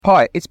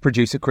Hi, it's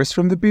producer Chris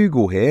from The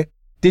Bugle here.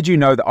 Did you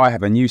know that I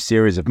have a new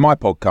series of my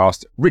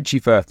podcast, Richie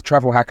Firth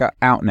Travel Hacker,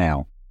 out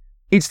now?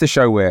 It's the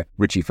show where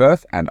Richie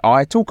Firth and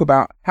I talk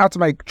about how to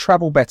make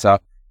travel better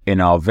in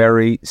our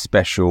very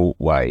special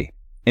way.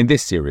 In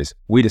this series,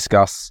 we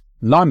discuss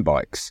Lime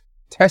bikes,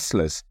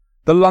 Teslas,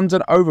 the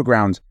London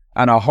Overground,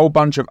 and a whole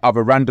bunch of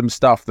other random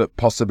stuff that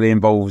possibly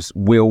involves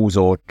wheels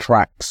or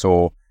tracks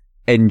or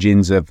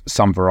engines of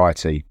some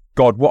variety.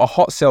 God, what a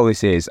hot sell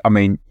this is. I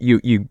mean,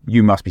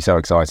 you must be so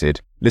excited.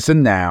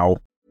 Listen now.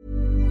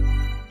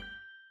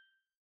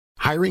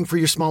 Hiring for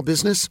your small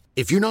business?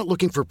 If you're not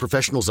looking for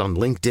professionals on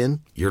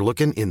LinkedIn, you're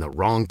looking in the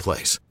wrong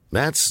place.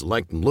 That's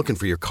like looking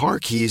for your car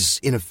keys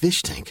in a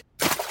fish tank.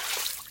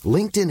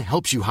 LinkedIn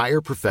helps you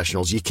hire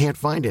professionals you can't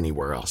find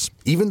anywhere else,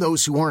 even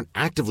those who aren't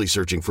actively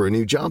searching for a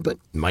new job but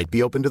might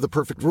be open to the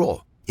perfect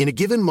role. In a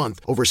given month,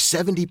 over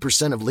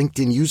 70% of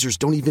LinkedIn users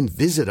don't even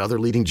visit other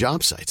leading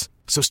job sites.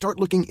 So start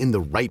looking in the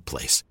right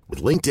place.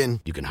 With LinkedIn,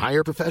 you can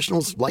hire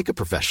professionals like a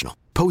professional.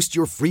 Post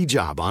your free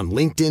job on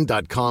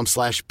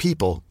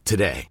linkedin.com/people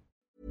today.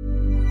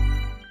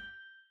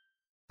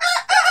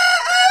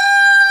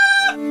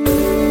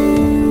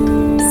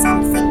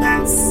 Something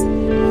else.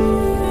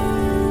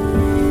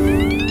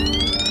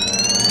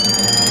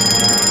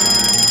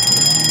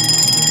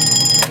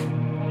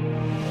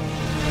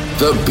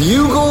 The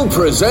Bugle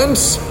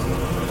presents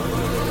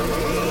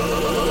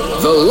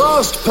The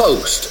Last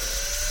Post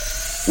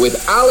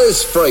with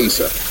Alice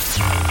Fraser.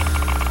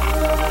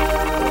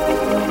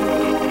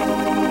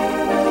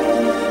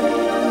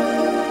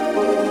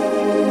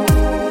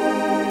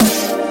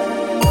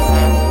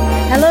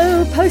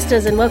 Hello,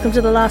 posters, and welcome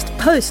to The Last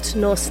Post.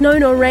 Nor snow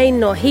nor rain,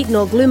 nor heat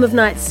nor gloom of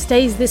night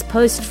stays this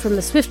post from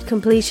the swift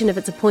completion of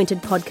its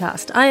appointed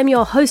podcast. I am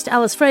your host,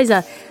 Alice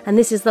Fraser, and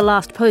this is The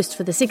Last Post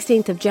for the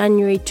 16th of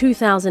January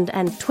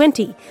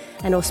 2020.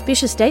 An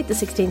auspicious date, the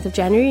 16th of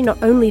January.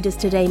 Not only does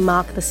today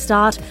mark the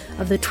start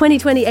of the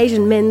 2020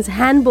 Asian Men's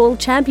Handball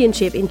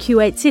Championship in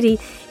Kuwait City,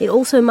 it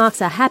also marks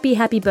a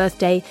happy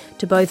birthday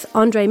to both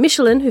Andre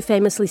Michelin, who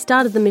famously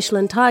started the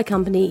Michelin Tire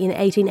Company in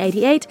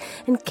 1888,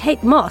 and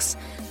Kate Moss,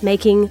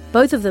 making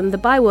both of them the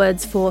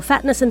bywords for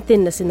fatness and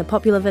thinness in the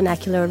popular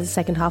vernacular of the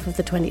second half of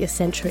the 20th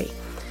century.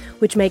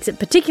 Which makes it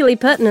particularly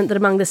pertinent that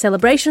among the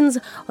celebrations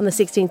on the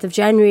 16th of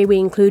January we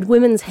include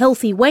Women's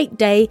Healthy Weight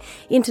Day,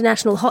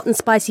 International Hot and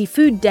Spicy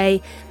Food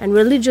Day, and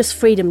Religious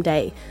Freedom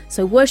Day.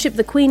 So worship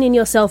the Queen in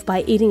yourself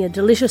by eating a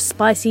delicious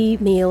spicy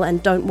meal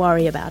and don't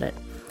worry about it.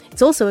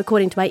 It's also,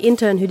 according to my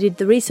intern who did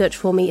the research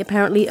for me,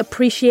 apparently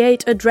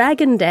Appreciate a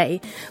Dragon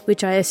Day,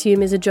 which I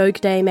assume is a joke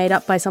day made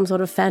up by some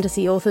sort of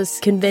fantasy authors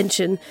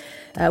convention.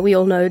 We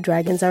all know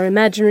dragons are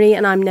imaginary,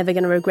 and I'm never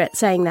going to regret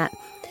saying that.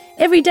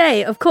 Every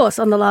day, of course,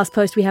 on The Last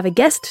Post we have a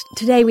guest.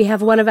 Today we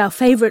have one of our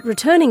favourite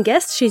returning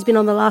guests. She's been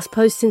on The Last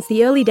Post since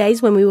the early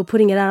days when we were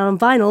putting it out on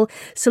vinyl.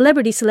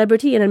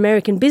 Celebrity and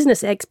American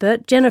business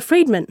expert, Jenna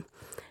Friedman.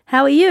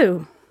 How are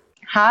you?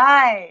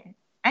 Hi,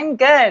 I'm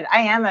good.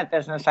 I am a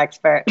business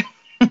expert.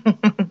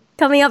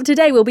 Coming up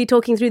today, we'll be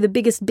talking through the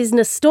biggest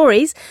business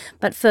stories,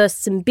 but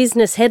first some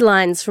business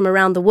headlines from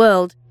around the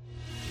world.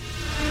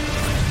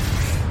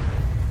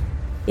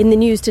 In the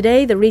news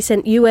today, the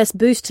recent US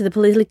boost to the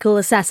political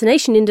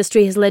assassination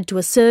industry has led to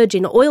a surge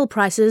in oil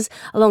prices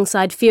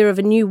alongside fear of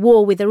a new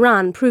war with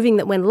Iran, proving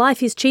that when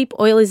life is cheap,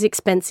 oil is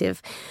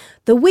expensive.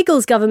 The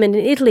Whigles government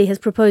in Italy has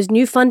proposed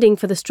new funding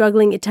for the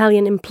struggling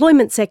Italian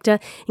employment sector,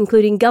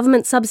 including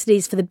government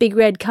subsidies for the big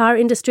red car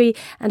industry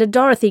and a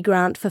Dorothy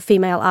grant for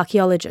female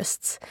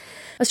archaeologists.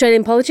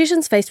 Australian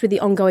politicians, faced with the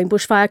ongoing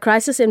bushfire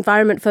crisis,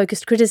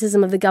 environment-focused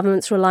criticism of the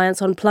government's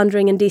reliance on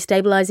plundering and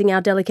destabilising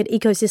our delicate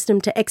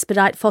ecosystem to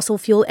expedite fossil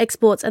fuel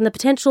exports and the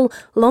potential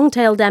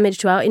long-tail damage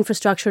to our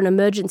infrastructure and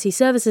emergency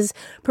services,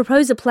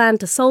 propose a plan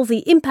to solve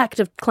the impact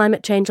of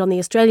climate change on the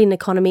Australian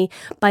economy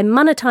by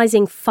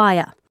monetising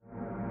fire.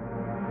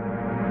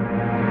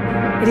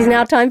 It is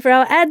now time for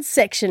our ads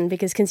section,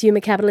 because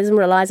consumer capitalism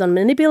relies on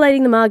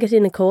manipulating the market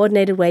in a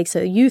coordinated way so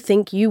you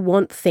think you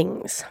want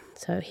things.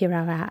 So here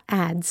are our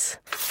ads.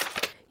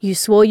 You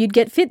swore you'd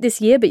get fit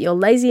this year, but you're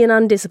lazy and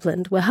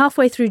undisciplined. We're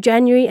halfway through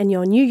January and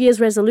your New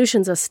Year's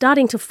resolutions are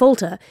starting to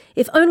falter.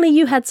 If only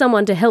you had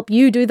someone to help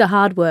you do the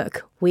hard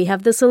work. We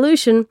have the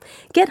solution.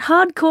 Get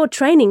hardcore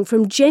training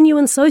from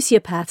genuine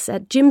sociopaths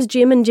at Jim's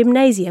Gym and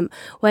Gymnasium,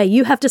 where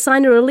you have to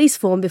sign a release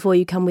form before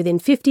you come within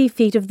 50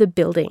 feet of the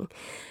building.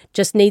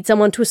 Just need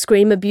someone to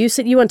scream abuse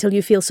at you until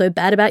you feel so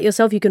bad about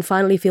yourself you can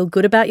finally feel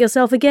good about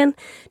yourself again?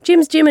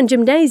 Jim's Gym and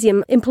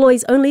Gymnasium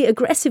employs only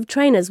aggressive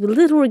trainers with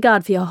little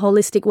regard for your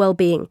holistic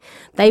well-being.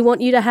 They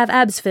want you to have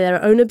abs for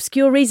their own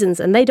obscure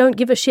reasons, and they don't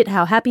give a shit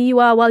how happy you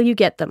are while you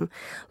get them.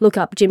 Look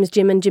up Jim's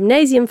Gym and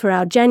Gymnasium for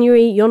our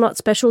January You're Not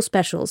Special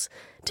specials.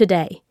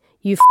 Today,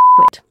 you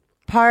f***wit.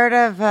 Part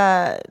of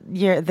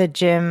the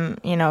gym,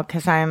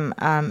 because I'm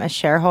a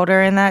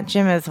shareholder in that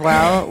gym as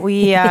well,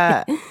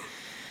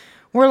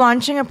 we're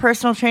launching a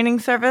personal training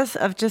service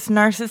of just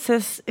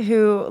narcissists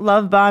who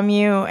love bomb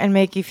you and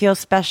make you feel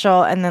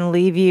special and then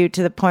leave you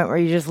to the point where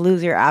you just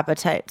lose your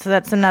appetite. So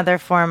that's another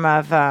form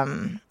of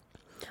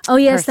Oh,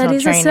 yes, that personal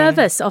is training. a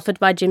service offered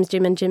by Jim's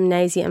Gym and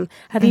Gymnasium.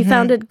 Have you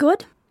found it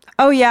good?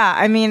 Oh, yeah.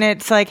 I mean,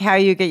 it's like how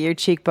you get your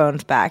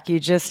cheekbones back. You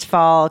just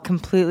fall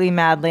completely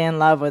madly in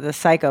love with a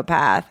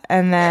psychopath,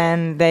 and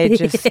then they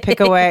just pick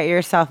away at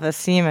your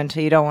self-esteem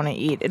until you don't want to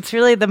eat. It's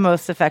really the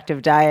most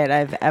effective diet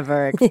I've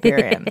ever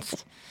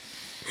experienced.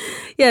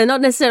 Yeah,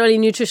 not necessarily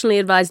nutritionally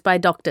advised by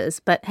doctors,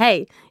 but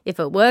hey, if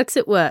it works,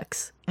 it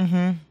works.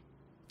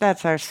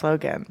 That's our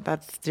slogan.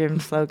 That's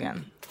Jim's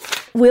slogan.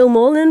 Will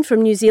Morland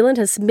from New Zealand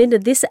has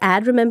submitted this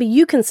ad. Remember,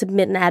 you can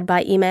submit an ad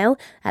by email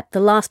at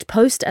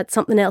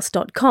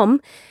thelastpost@somethingelse.com.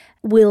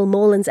 Will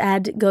Morland's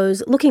ad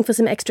goes, looking for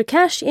some extra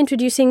cash,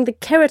 introducing the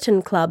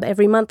Keratin Club.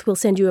 Every month we'll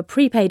send you a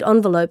prepaid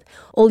envelope.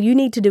 All you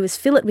need to do is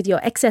fill it with your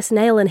excess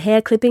nail and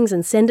hair clippings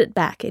and send it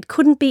back. It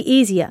couldn't be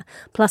easier.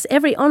 Plus,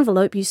 every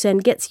envelope you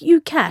send gets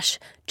you cash.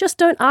 Just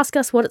don't ask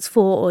us what it's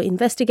for or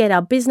investigate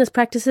our business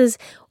practices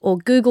or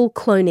Google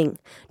cloning.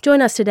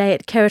 Join us today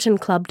at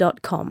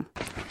keratinclub.com.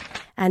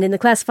 And in the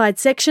classified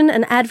section,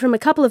 an ad from a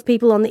couple of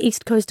people on the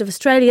east coast of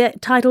Australia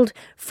titled,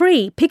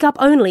 Free, Pick Up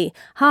Only,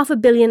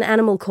 500 million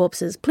animal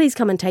corpses. Please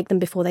come and take them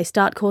before they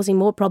start causing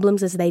more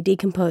problems as they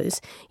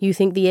decompose. You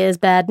think the air's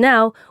bad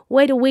now?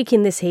 Wait a week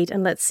in this heat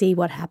and let's see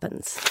what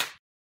happens.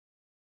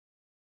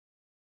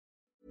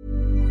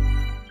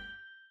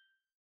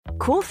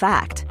 Cool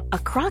fact, a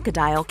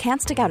crocodile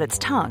can't stick out its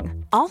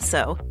tongue.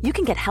 Also, you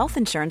can get health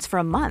insurance for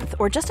a month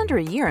or just under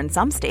a year in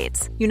some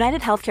states.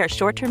 United Healthcare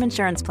short-term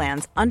insurance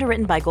plans,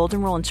 underwritten by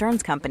Golden Rule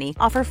Insurance Company,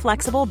 offer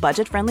flexible,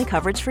 budget-friendly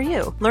coverage for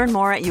you. Learn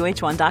more at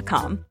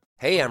uh1.com.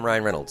 Hey, I'm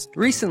Ryan Reynolds.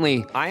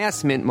 Recently, I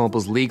asked Mint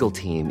Mobile's legal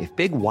team if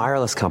big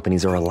wireless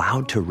companies are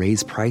allowed to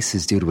raise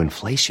prices due to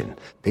inflation.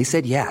 They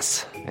said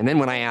yes. And then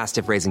when I asked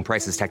if raising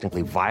prices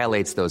technically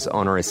violates those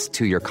onerous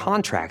two-year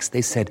contracts,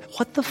 they said,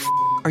 what the f***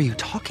 are you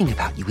talking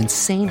about, you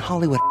insane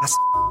Hollywood ass f-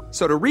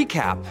 So to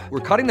recap,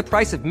 we're cutting the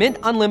price of Mint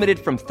Unlimited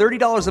from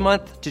 $30 a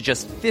month to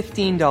just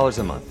 $15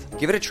 a month.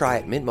 Give it a try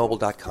at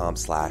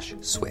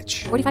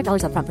mintmobile.com/switch.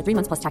 $45 up front for 3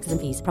 months plus taxes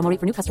and fees. Promo rate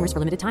for new customers for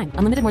limited time.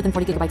 Unlimited more than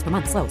 40 gigabytes per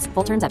month. Slows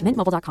full terms at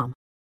mintmobile.com.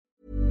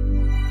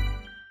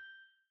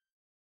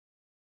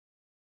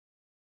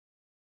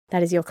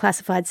 That is your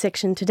classified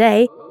section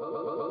today.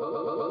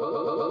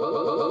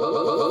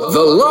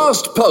 The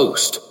Last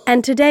Post.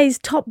 And today's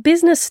top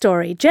business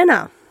story,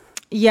 Jenna.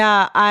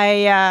 Yeah,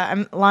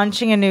 I'm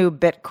launching a new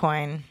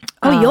Bitcoin.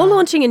 Oh, you're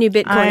launching a new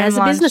Bitcoin I'm as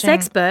a business launching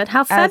expert.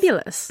 How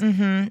fabulous.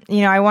 You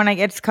know,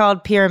 it's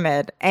called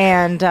Pyramid.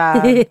 And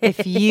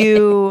if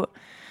you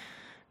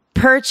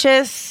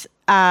purchase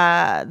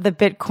the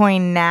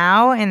Bitcoin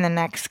now in the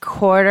next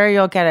quarter,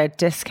 you'll get a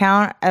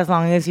discount as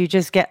long as you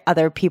just get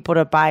other people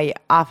to buy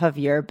off of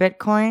your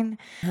Bitcoin.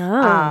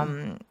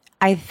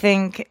 I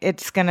think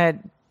it's going to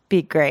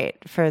be great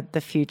for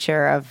the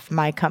future of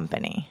my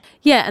company.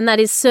 Yeah, and that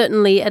is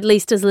certainly at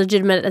least as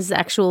legitimate as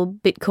actual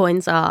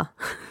Bitcoins are.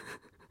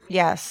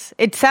 Yes.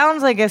 It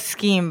sounds like a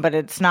scheme, but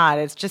it's not.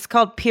 It's just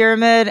called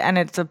Pyramid, and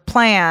it's a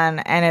plan,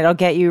 and it'll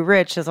get you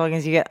rich as long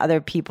as you get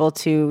other people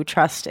to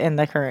trust in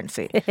the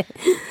currency.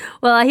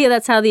 Well, I hear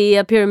that's how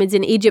the pyramids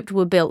in Egypt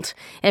were built.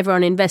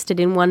 Everyone invested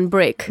in one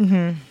brick.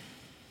 Mm-hmm.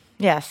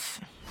 Yes.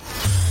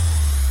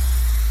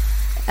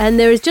 And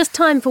there is just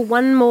time for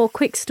one more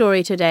quick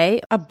story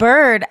today. A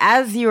bird,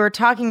 as you were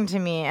talking to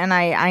me, and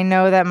I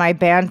know that my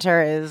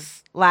banter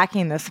is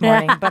lacking this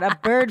morning, but a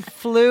bird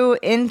flew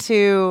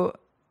into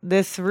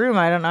this room.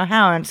 I don't know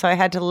how, and so I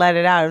had to let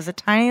it out. It was a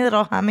tiny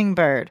little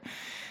hummingbird,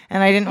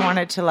 and I didn't want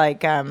it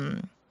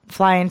to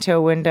fly into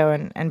a window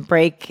and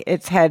break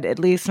its head, at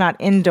least not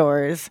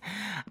indoors.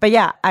 But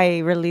yeah, I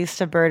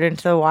released a bird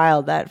into the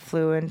wild that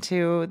flew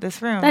into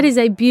this room. That is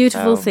a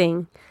beautiful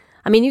thing.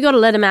 I mean, you got to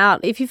let them out.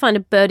 If you find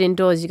a bird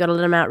indoors, you got to let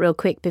them out real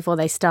quick before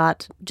they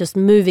start just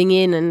moving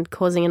in and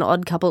causing an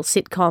Odd Couple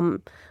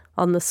sitcom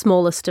on the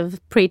smallest of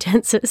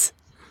pretenses.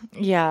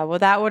 Yeah, well,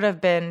 that would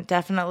have been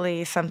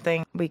definitely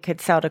something we could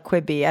sell to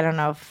Quibi. I don't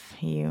know if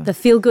you... The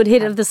feel-good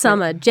hit of the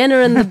summer, Jenna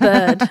and the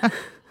bird.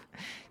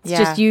 It's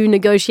just you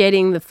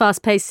negotiating the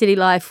fast-paced city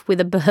life with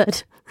a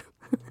bird.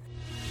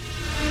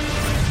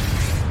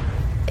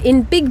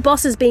 In Big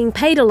Bosses Being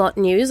Paid a Lot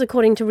news,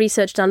 according to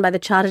research done by the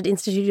Chartered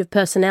Institute of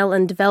Personnel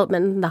and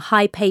Development, the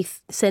High Pay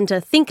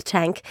Centre think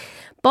tank,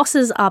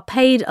 bosses are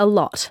paid a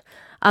lot.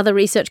 Other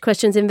research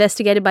questions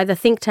investigated by the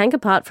think tank,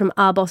 apart from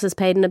are bosses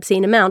paid an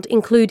obscene amount,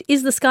 include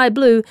is the sky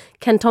blue,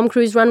 can Tom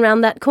Cruise run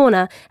round that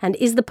corner, and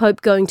is the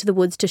Pope going to the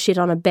woods to shit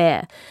on a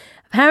bear?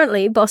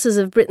 Apparently, bosses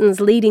of Britain's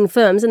leading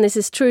firms, and this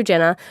is true,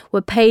 Jenna, were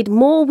paid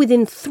more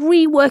within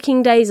 3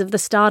 working days of the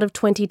start of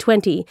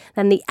 2020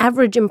 than the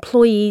average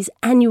employee's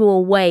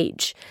annual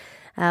wage.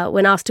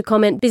 When asked to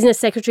comment, Business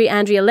Secretary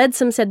Andrea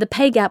Leadsom said the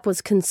pay gap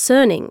was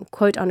concerning,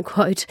 quote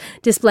unquote,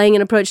 displaying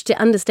an approach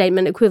to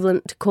understatement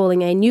equivalent to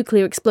calling a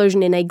nuclear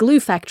explosion in a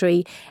glue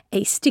factory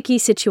a sticky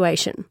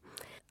situation.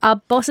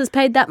 Are bosses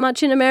paid that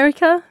much in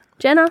America,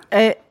 Jenna?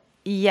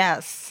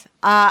 Yes.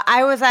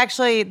 I was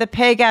actually, the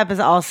pay gap is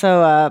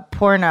also a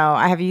porno.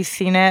 Have you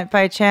seen it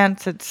by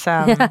chance? It's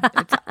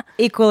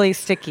equally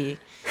sticky.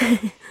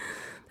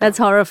 That's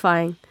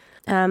horrifying.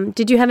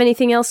 Did you have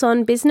anything else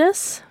on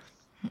business?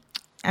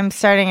 I'm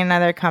starting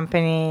another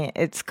company.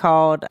 It's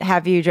called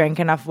Have You Drank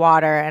Enough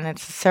Water? And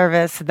it's a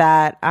service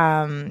that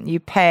you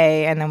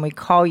pay, and then we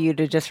call you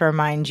to just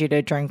remind you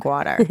to drink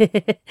water.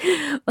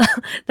 Well,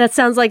 that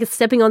sounds like it's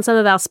stepping on some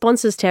of our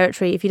sponsors'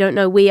 territory. If you don't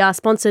know, we are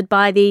sponsored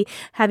by the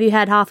Have You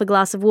Had Half a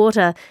Glass of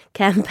Water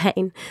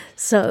campaign.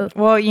 So,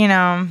 well,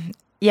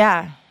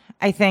 yeah,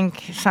 I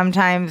think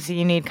sometimes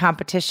you need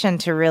competition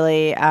to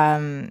really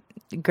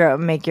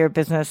make your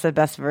business the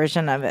best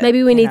version of it.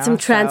 Maybe we need some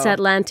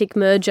transatlantic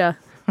merger.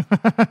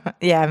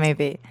 Yeah,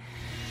 maybe.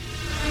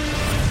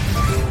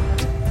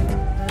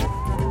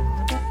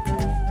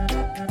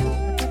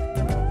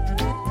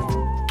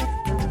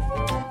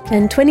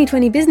 And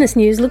 2020 business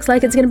news looks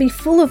like it's going to be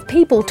full of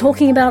people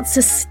talking about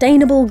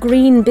sustainable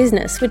green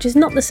business, which is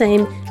not the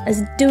same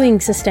as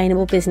doing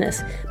sustainable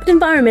business. But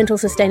environmental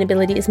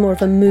sustainability is more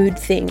of a mood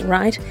thing,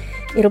 right?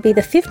 It'll be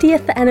the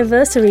 50th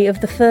anniversary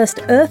of the first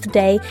Earth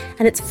Day,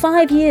 and it's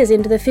 5 years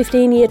into the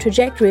 15-year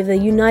trajectory of the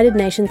United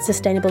Nations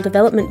Sustainable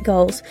Development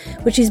Goals,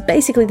 which is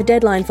basically the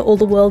deadline for all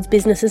the world's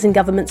businesses and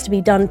governments to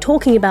be done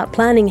talking about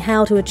planning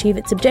how to achieve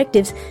its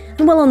objectives,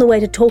 and well on the way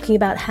to talking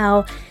about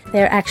how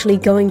they're actually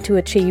going to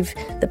achieve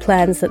the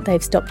plans that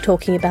they've stopped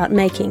talking about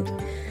making.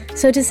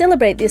 So to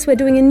celebrate this, we're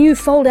doing a new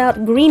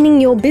fold-out Greening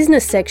Your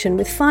Business section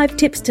with 5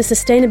 tips to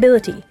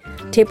sustainability.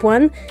 Tip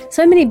 1.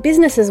 So many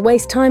businesses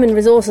waste time and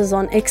resources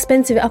on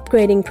expensive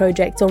upgrading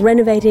projects or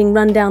renovating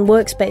rundown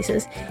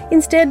workspaces.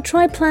 Instead,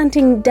 try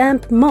planting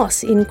damp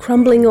moss in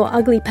crumbling or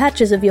ugly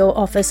patches of your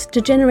office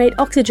to generate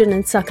oxygen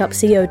and suck up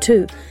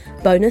CO2.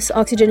 Bonus,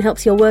 oxygen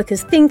helps your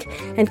workers think,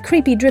 and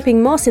creepy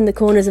dripping moss in the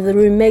corners of the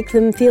room make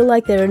them feel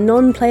like they're a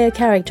non-player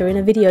character in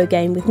a video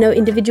game with no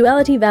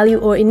individuality, value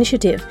or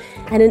initiative.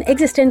 And an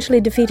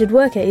existentially defeated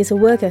worker is a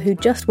worker who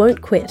just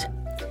won't quit.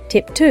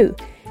 Tip 2.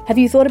 Have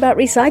you thought about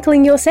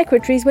recycling your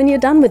secretaries when you're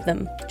done with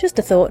them? Just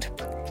a thought.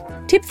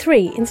 Tip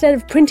 3. Instead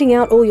of printing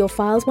out all your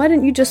files, why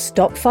don't you just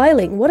stop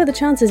filing? What are the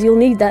chances you'll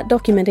need that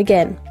document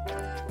again?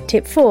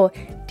 Tip 4.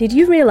 Did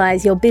you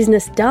realise your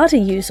business data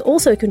use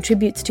also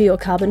contributes to your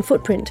carbon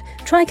footprint?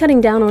 Try cutting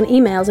down on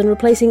emails and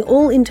replacing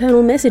all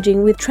internal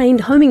messaging with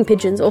trained homing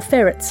pigeons or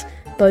ferrets.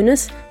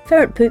 Bonus,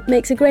 ferret poop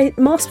makes a great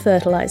moss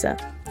fertiliser.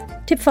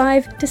 Tip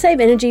 5. To save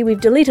energy,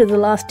 we've deleted the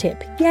last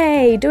tip.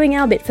 Yay, doing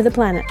our bit for the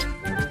planet.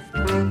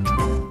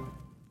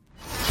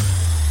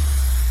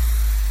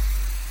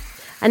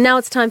 And now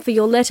it's time for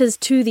your letters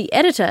to the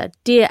editor.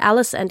 Dear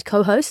Alice and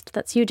co-host,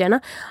 that's you,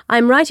 Jenna,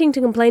 I'm writing to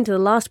complain to the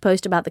last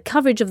post about the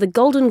coverage of the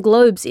Golden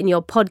Globes in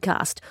your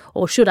podcast.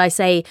 Or should I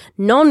say,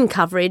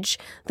 non-coverage.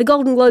 The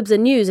Golden Globes are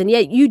news, and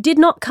yet you did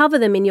not cover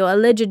them in your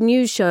alleged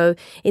news show,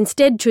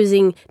 instead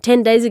choosing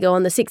 10 days ago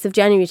on the 6th of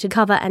January to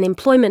cover an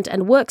employment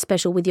and work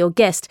special with your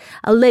guest,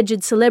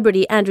 alleged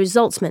celebrity Andrew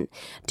Zaltzman.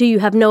 Do you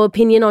have no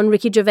opinion on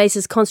Ricky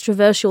Gervais's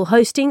controversial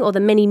hosting or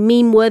the many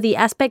meme-worthy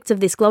aspects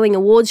of this glowing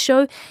awards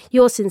show?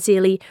 Yours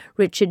sincerely,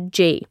 Richard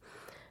G.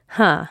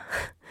 Well,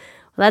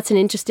 that's an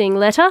interesting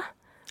letter.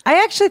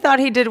 I actually thought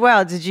he did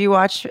well. Did you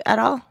watch at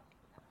all?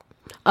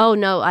 Oh,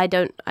 no, I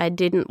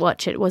didn't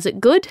watch it. Was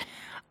it good?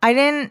 I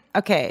didn't.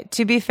 Okay,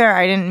 to be fair,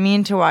 I didn't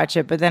mean to watch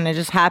it, but then it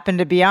just happened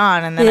to be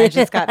on, and then I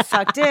just got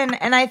sucked in.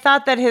 And I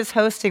thought that his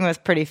hosting was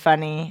pretty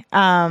funny.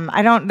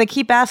 They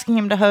keep asking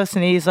him to host,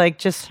 and he's like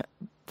just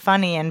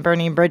funny and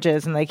burning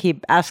bridges, and they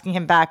keep asking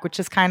him back,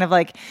 which is kind of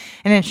like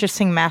an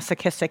interesting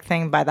masochistic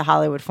thing by the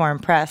Hollywood Foreign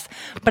Press.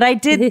 But I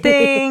did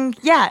think,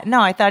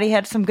 I thought he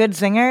had some good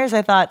zingers.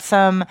 I thought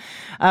some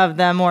of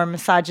the more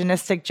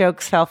misogynistic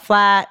jokes fell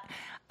flat.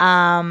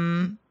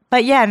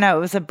 But it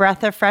was a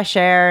breath of fresh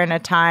air in a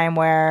time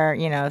where,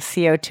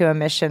 CO2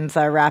 emissions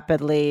are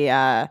rapidly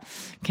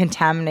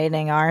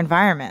contaminating our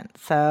environment.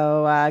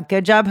 So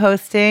good job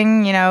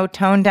hosting,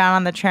 tone down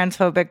on the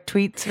transphobic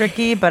tweets,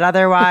 Ricky, but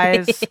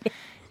otherwise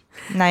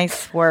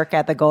nice work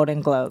at the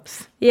Golden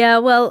Globes. Yeah,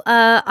 well,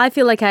 I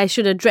feel like I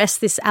should address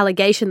this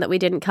allegation that we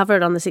didn't cover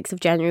it on the 6th of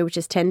January, which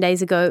is 10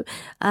 days ago.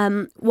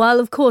 While,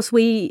 of course,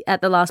 we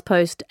at The Last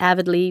Post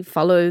avidly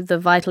follow the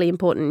vitally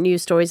important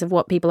news stories of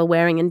what people are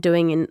wearing and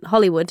doing in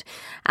Hollywood,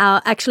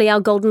 our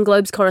Golden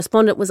Globes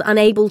correspondent was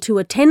unable to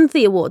attend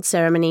the awards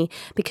ceremony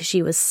because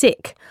she was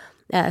sick.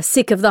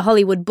 Sick of the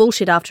Hollywood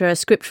bullshit after a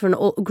script for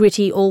an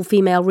gritty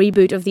all-female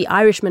reboot of The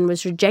Irishman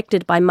was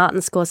rejected by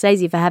Martin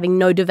Scorsese for having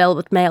no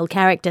developed male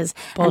characters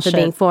and for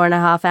being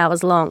 4.5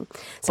 hours long.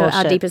 So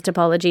our deepest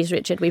apologies,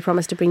 Richard. We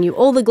promise to bring you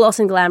all the gloss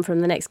and glam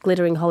from the next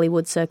glittering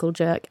Hollywood circle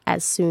jerk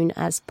as soon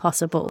as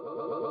possible.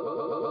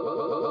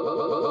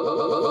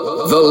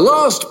 The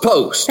Last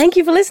Post. Thank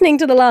you for listening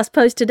to The Last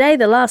Post today.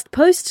 The Last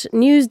Post,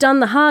 news done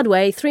the hard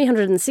way,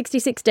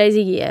 366 days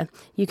a year.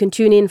 You can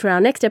tune in for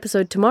our next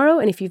episode tomorrow,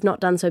 and if you've not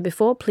done so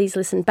before, please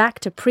listen back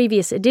to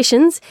previous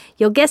editions.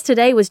 Your guest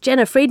today was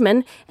Jenna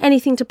Friedman.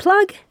 Anything to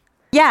plug?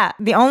 Yeah,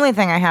 the only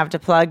thing I have to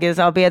plug is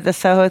I'll be at the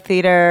Soho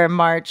Theatre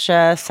March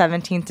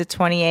 17th to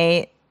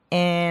 28th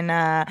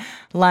in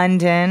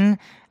London,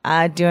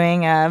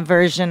 doing a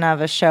version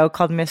of a show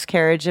called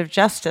Miscarriage of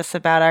Justice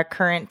about our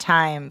current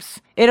times.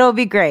 It'll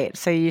be great,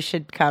 so you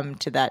should come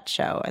to that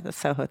show at the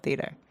Soho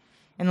Theatre.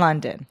 in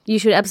London. You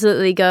should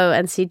absolutely go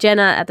and see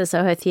Jenna at the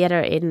Soho Theatre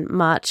in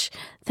March.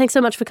 Thanks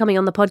so much for coming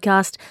on the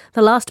podcast.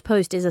 The Last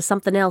Post is a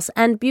Something Else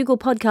and Bugle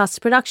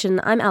Podcasts production.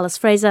 I'm Alice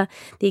Fraser.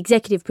 The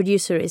executive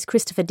producer is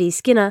Christopher D.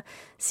 Skinner.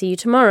 See you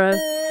tomorrow.